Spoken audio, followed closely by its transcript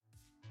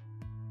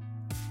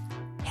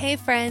Hey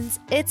friends,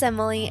 it's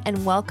Emily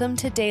and welcome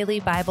to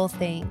Daily Bible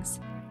Things.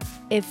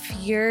 If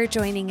you're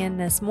joining in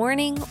this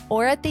morning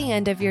or at the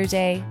end of your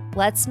day,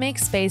 let's make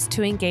space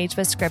to engage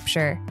with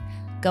Scripture.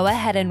 Go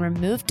ahead and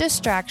remove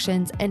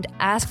distractions and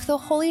ask the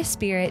Holy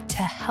Spirit to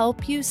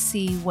help you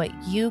see what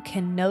you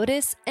can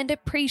notice and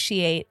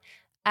appreciate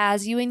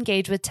as you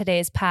engage with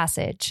today's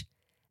passage.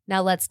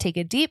 Now let's take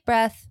a deep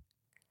breath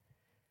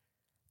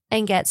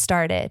and get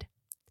started.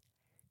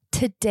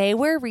 Today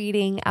we're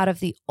reading out of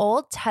the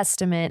Old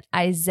Testament,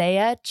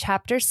 Isaiah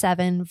chapter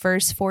 7,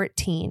 verse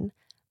 14.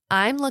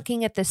 I'm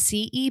looking at the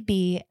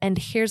CEB, and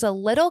here's a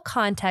little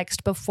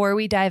context before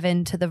we dive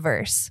into the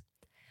verse.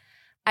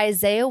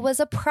 Isaiah was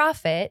a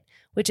prophet,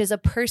 which is a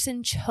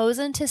person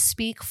chosen to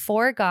speak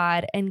for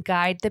God and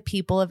guide the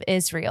people of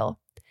Israel.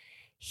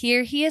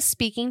 Here he is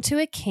speaking to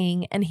a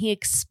king, and he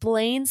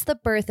explains the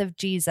birth of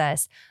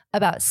Jesus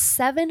about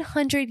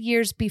 700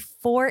 years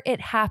before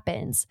it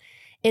happens.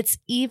 It's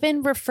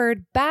even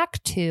referred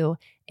back to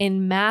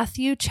in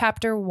Matthew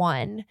chapter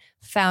 1,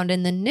 found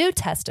in the New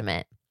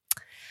Testament.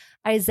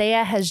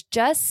 Isaiah has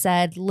just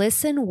said,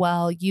 "Listen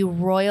well, you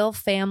royal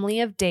family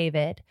of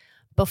David,"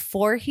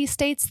 before he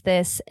states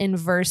this in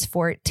verse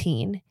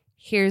 14.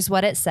 Here's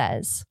what it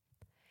says.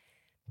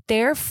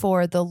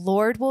 "Therefore, the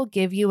Lord will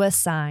give you a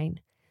sign.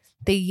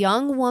 The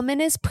young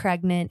woman is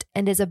pregnant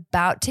and is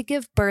about to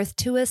give birth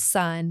to a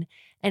son,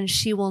 and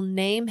she will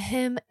name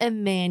him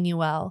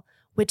Emmanuel,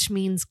 which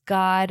means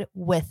God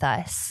with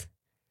us."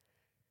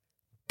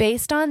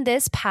 Based on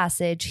this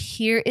passage,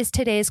 here is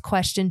today's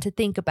question to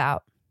think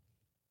about.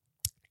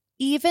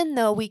 Even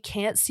though we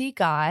can't see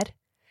God,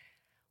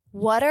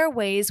 what are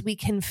ways we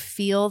can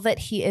feel that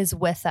He is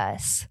with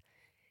us?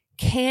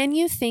 Can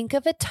you think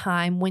of a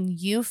time when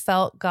you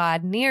felt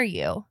God near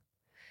you?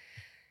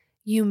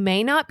 You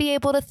may not be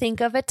able to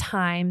think of a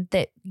time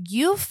that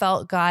you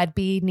felt God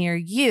be near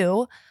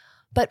you,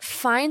 but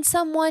find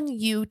someone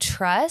you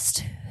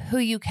trust who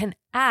you can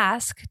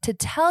ask to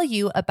tell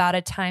you about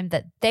a time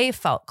that they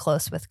felt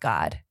close with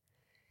God.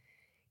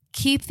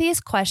 Keep these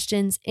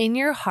questions in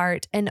your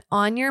heart and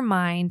on your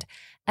mind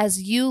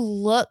as you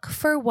look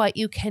for what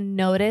you can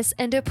notice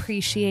and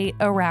appreciate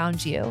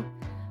around you.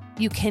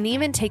 You can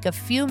even take a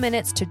few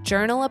minutes to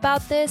journal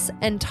about this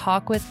and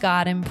talk with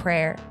God in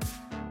prayer.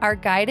 Our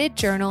guided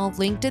journal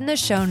linked in the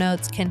show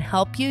notes can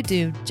help you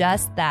do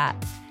just that.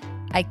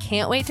 I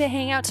can't wait to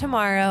hang out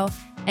tomorrow,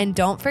 and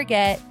don't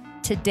forget,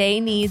 today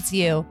needs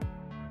you.